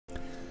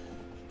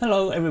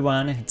Hello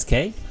everyone, it's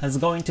Kei. How's it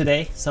going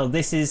today? So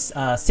this is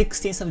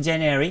 16th of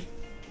January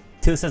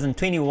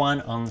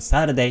 2021 on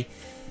Saturday.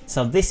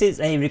 So this is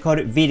a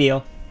recorded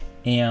video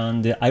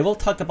and I will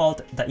talk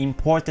about the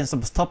importance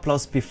of stop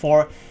loss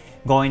before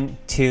going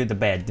to the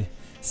bed.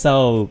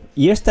 So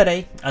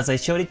yesterday, as I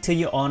showed it to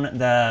you on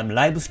the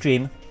live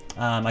stream,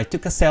 I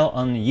took a sell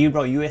on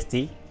Euro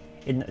USD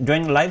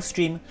during the live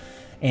stream,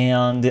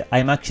 and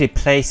I'm actually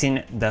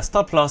placing the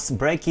stop loss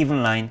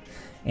break-even line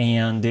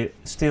and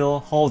still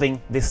holding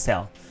this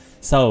sell.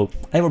 So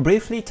I will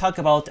briefly talk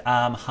about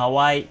how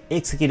I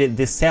executed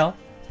this sell,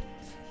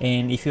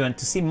 and if you want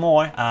to see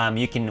more,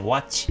 you can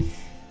watch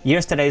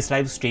yesterday's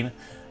live stream.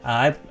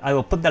 I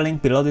will put the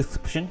link below the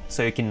description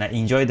so you can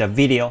enjoy the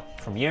video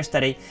from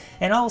yesterday,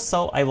 and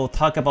also I will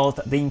talk about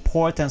the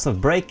importance of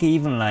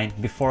break-even line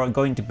before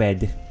going to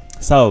bed.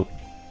 So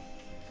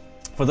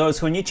for those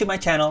who are new to my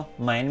channel,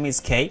 my name is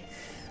Kei,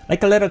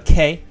 like a little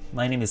K.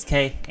 My name is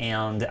Kei,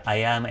 and I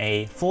am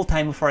a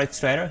full-time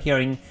Forex trader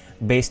here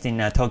based in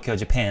Tokyo,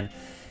 Japan.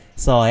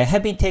 So I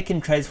have been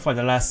taking trades for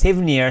the last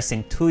 7 years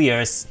and 2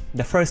 years.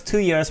 The first 2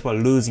 years were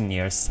losing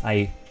years.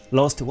 I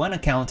lost one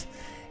account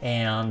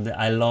and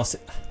I lost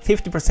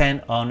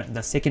 50% on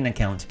the second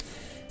account.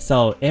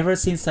 So ever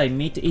since I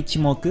met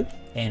Ichimoku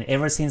and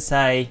ever since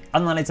I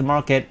analyzed the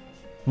market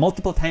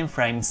multiple time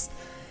frames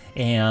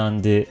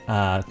and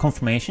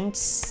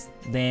confirmations,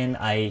 then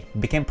I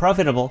became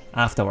profitable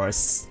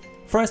afterwards.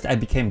 First, I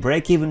became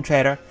break-even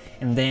trader,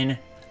 and then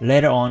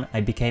later on,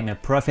 I became a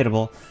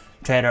profitable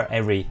trader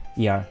every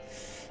year.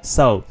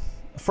 So,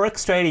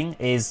 Forex trading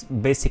is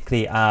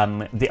basically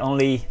the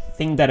only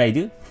thing that I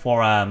do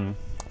for a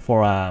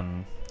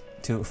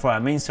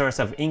main source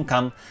of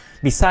income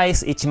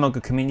besides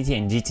Ichimoku community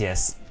and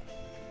GTS.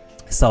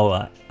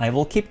 So, I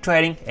will keep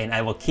trading and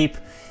I will keep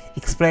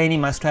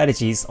explaining my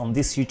strategies on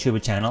this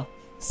YouTube channel.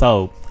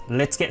 So,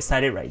 let's get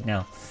started right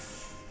now.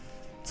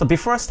 So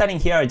before starting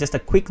here, just a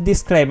quick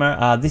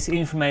disclaimer, this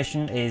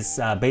information is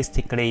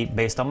basically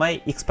based on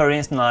my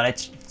experience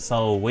knowledge,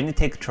 so when you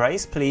take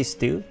trades, please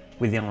do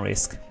with your own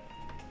risk.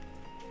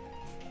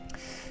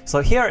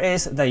 So here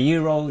is the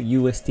Euro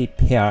USD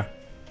pair,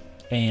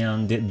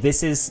 and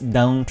this is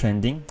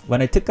downtrending.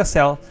 When I took a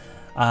sell,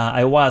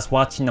 I was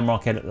watching the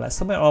market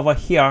somewhere over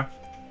here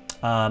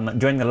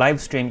during the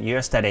live stream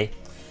yesterday,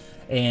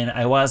 and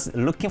I was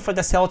looking for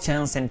the sell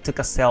chance and took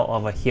a sell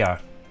over here.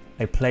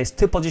 I placed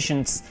 2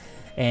 positions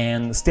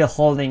and still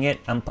holding it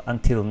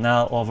until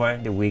now over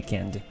the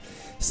weekend.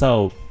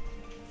 So,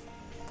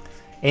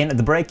 and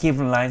the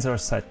break-even lines are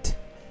set.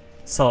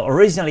 So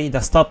originally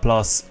the stop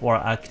loss were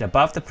actually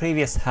above the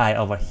previous high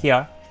over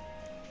here,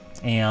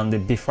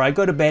 and before I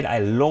go to bed I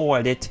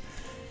lowered it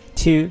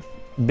to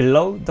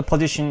below the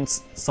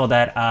positions so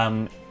that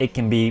it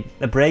can be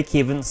the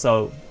break-even.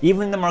 So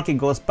even the market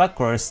goes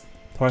backwards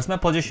towards my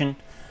position,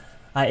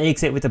 I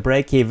exit with a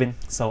break-even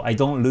so I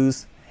don't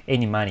lose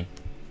any money.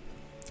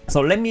 So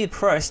let me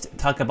first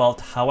talk about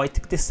how I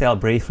took this sell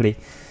briefly.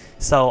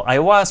 So I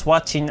was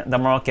watching the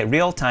market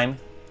real time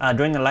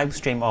during the live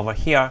stream over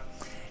here,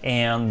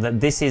 and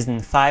this is in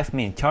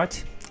 5-minute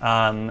chart.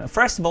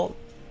 First of all,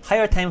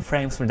 higher time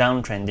frames were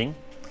downtrending.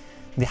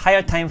 The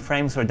higher time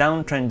frames were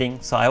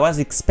downtrending, so I was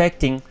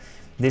expecting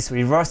this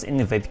reverse in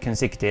the wave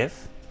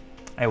consecutive.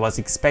 I was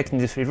expecting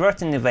this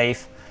reverse in the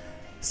wave.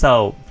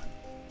 So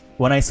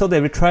when I saw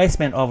the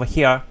retracement over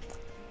here,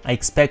 I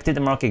expected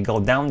the market go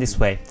down this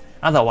way.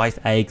 Otherwise,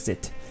 I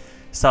exit.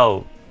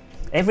 So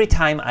every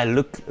time I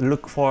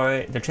look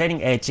for the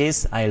trading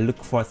edges, I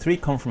look for 3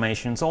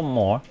 confirmations or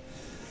more.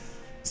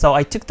 So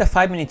I took the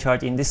 5-minute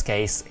chart in this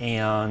case,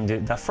 and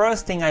the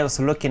first thing I was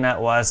looking at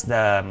was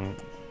the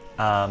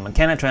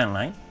candle trend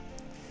line.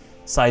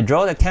 So I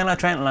draw the candle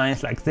trend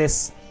lines like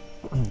this,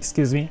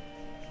 excuse me,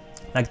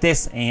 like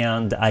this,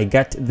 and I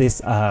got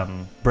this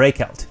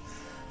breakout.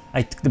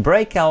 I took the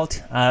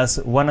breakout as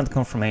one of the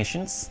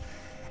confirmations.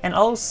 And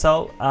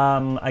also,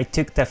 I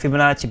took the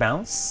Fibonacci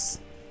bounce.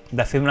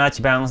 The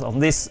Fibonacci bounce on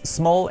this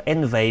small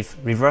end wave,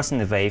 reversing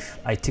the wave.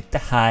 I took the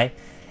high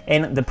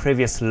and the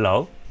previous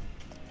low,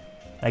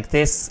 like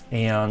this,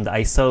 and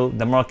I saw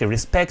the market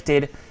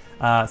respected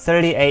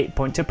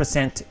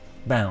 38.2%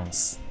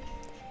 bounce.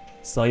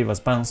 So it was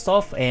bounced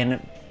off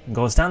and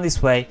goes down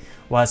this way,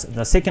 was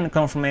the second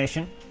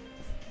confirmation.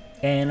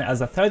 And as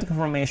a third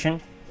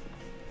confirmation,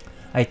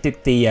 I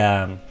took the,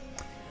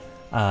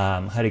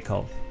 how do you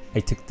call it? I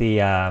took the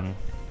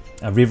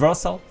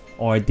reversal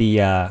or the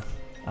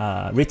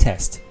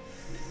retest.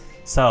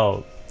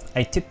 So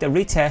I took the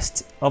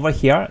retest over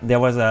here. There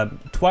was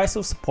twice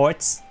of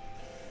supports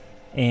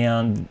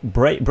and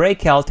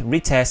breakout,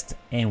 retest,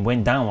 and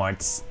went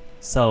downwards.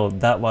 So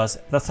that was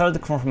the third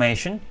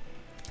confirmation,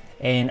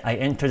 and I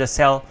entered the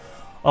sell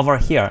over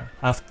here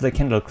after the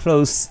candle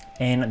closed,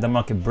 and the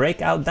market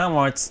break out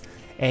downwards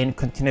and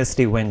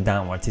continuously went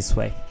downwards this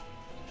way.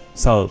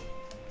 So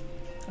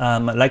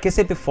like I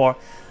said before,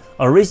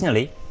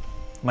 originally,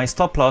 my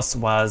stop loss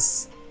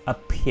was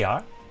up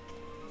here,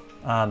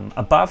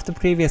 above the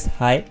previous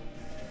high,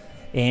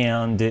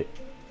 and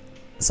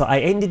so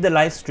I ended the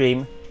live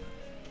stream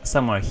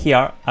somewhere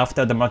here.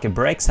 After the market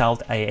breaks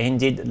out, I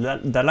ended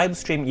the live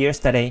stream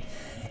yesterday,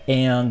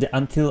 and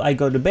until I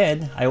go to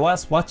bed, I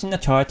was watching the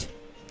chart,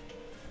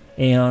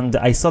 and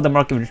I saw the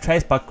market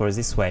retrace backwards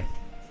this way.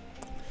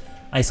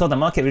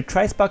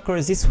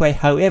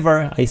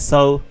 However, I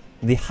saw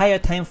the higher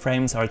time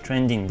frames are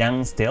trending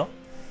down still.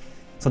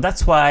 So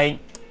that's why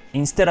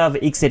instead of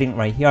exiting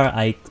right here,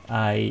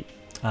 I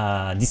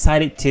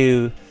decided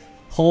to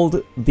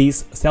hold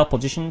these sell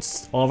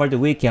positions over the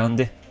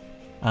weekend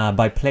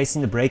by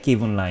placing the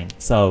break-even line.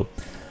 So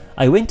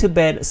I went to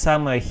bed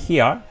somewhere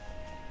here.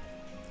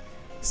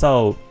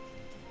 So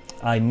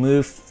I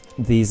moved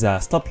these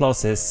stop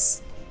loss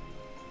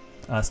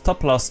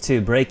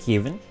to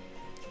break-even.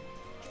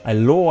 I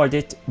lowered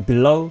it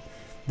below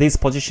these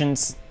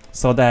positions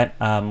so that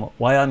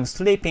while I'm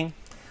sleeping,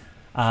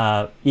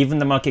 even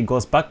the market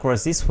goes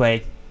backwards this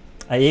way,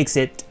 I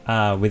exit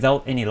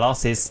without any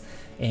losses,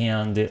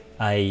 and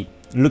I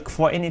look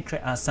for any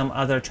some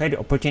other trade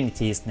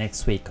opportunities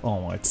next week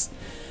onwards.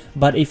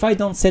 But if I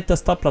don't set the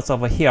stop loss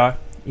over here,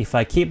 if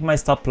I keep my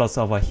stop loss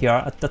over here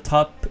at the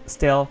top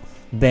still,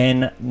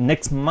 then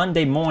next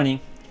Monday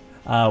morning,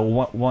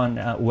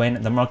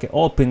 when the market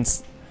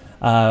opens,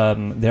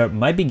 there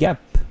might be gap,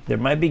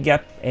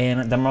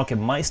 and the market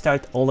might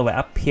start all the way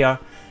up here,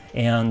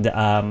 and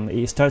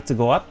it starts to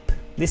go up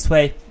this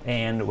way,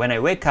 and when I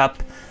wake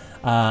up,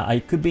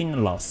 I could be in a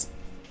loss.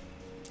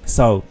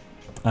 So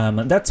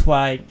that's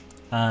why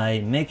I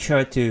make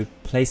sure to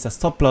place a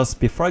stop loss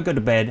before I go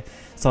to bed,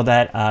 so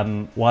that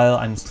while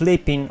I'm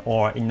sleeping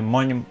or in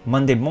the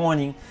Monday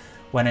morning,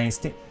 when I'm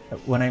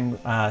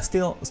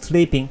still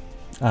sleeping,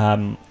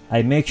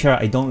 I make sure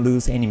I don't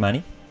lose any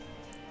money,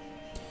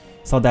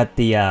 so that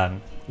the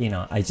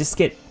I just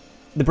get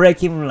the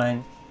break-even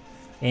line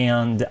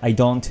and I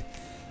don't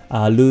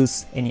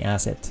lose any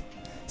asset.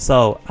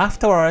 So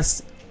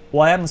afterwards,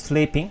 while I'm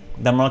sleeping,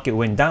 the market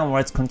went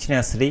downwards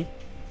continuously,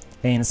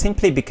 and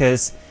simply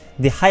because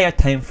the higher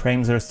time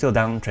frames are still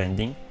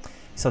downtrending.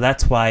 So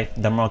that's why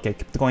the market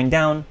kept going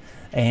down,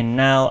 and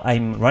now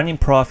I'm running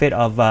profit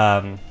of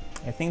I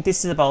think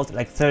this is about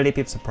like 30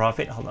 pips of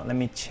profit. Hold on, let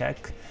me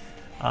check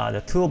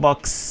the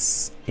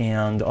toolbox,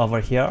 and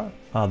over here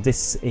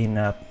this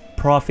in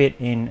profit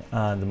in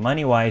the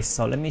money wise.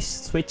 So let me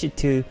switch it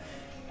to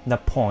the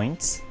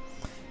points.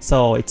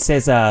 So it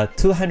says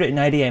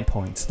 298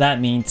 points.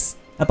 That means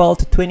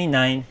about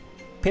 29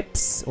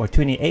 pips or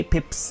 28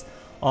 pips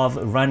of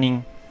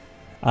running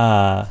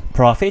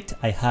profit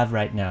I have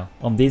right now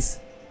on this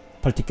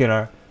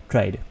particular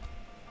trade.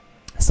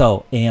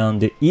 So,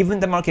 and even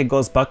the market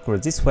goes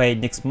backwards this way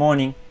next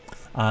morning,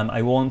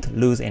 I won't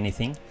lose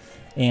anything.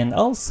 And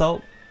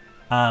also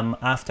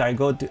after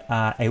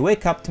I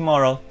wake up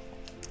tomorrow,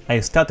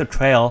 I start to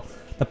trail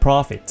the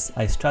profits.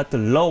 I start to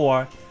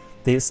lower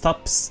the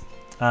stops,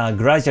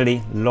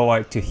 gradually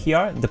lower to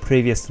here, the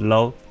previous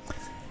low.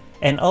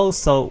 And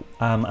also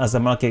as the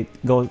market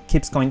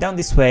keeps going down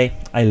this way,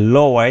 I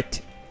lower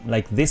it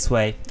like this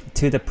way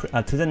to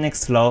the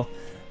next low,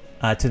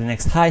 to the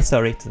next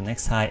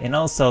high, and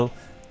also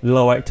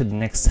lower it to the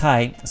next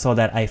high, so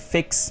that I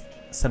fix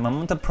some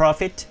amount of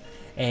profit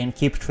and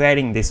keep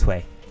trading this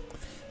way.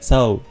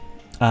 So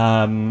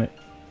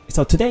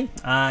so today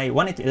I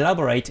wanted to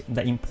elaborate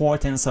the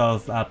importance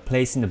of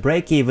placing the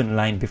break-even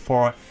line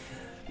before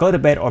go to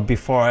bed or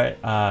before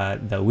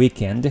the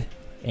weekend,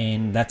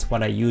 and that's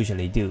what I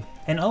usually do.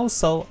 And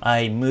also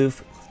I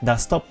move the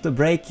stop to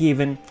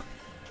break-even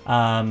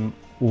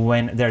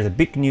when there's a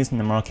big news in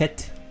the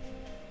market,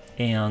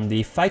 and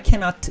if I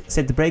cannot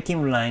set the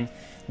break-even line,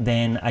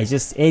 then I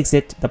just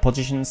exit the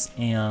positions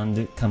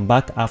and come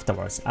back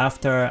afterwards,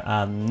 after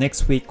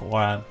next week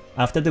or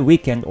after the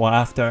weekend or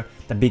after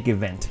the big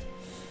event.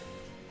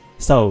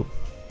 So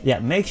yeah,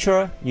 make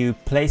sure you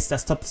place the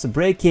stop to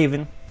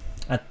break-even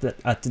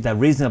at the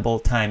reasonable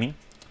timing,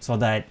 so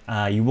that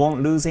you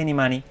won't lose any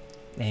money,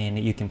 and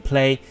you can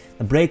play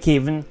the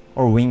break-even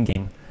or win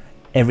game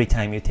every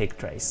time you take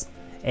trades.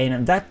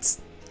 And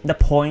that's the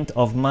point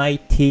of my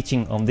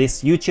teaching on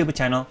this YouTube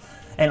channel,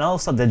 and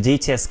also the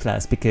GTS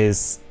class,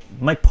 because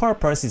my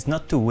purpose is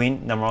not to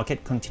win the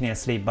market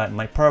continuously, but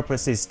my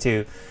purpose is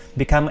to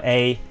become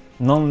a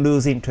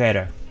non-losing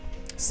trader.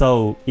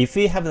 So if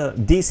you have a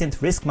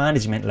decent risk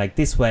management like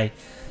this way,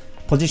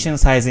 position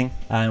sizing,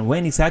 and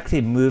when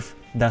exactly move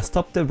the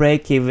stop to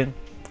break even,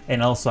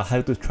 and also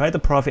how to try the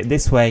profit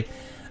this way,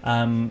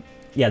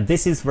 yeah,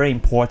 this is very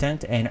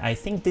important, and I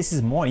think this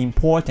is more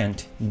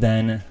important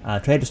than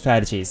trade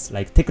strategies.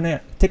 Like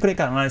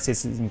technical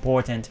analysis is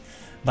important,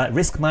 but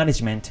risk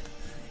management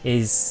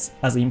is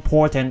as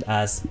important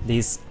as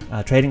these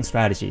trading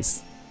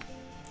strategies.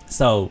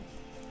 So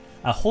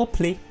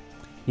hopefully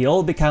you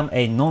all become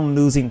a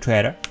non-losing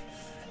trader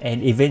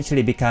and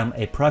eventually become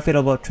a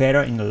profitable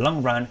trader in the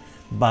long run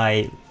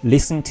by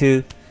listening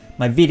to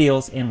my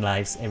videos and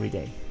lives every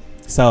day.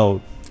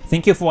 So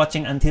thank you for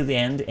watching until the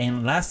end.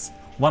 And last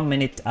 1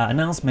 minute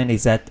announcement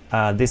is that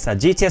this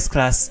GTS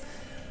class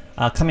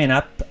coming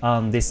up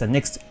on this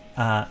next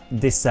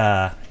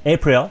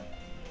April,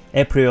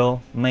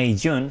 May,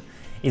 June,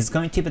 is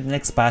going to be the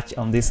next batch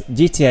on this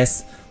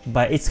GTS,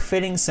 but it's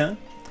filling soon.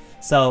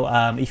 So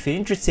if you're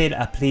interested,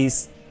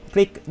 please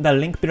click the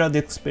link below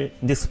the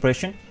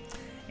description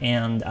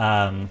and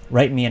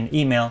write me an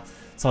email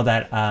so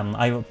that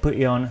I will put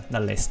you on the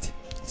list.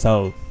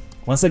 So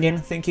once again,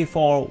 thank you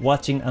for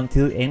watching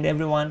until the end,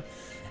 everyone.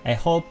 I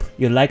hope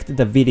you liked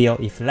the video.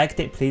 If you liked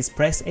it, please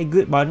press a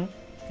good button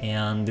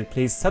and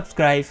please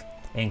subscribe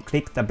and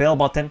click the bell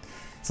button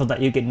so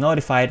that you get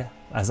notified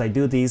as I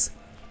do these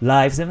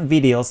lives and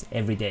videos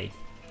every day.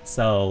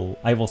 So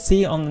I will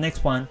see you on the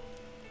next one.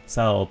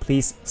 So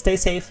please stay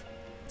safe,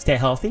 stay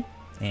healthy,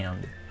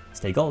 and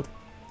stay gold.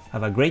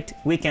 Have a great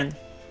weekend.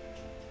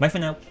 Bye for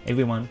now,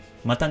 everyone.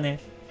 Mata ne.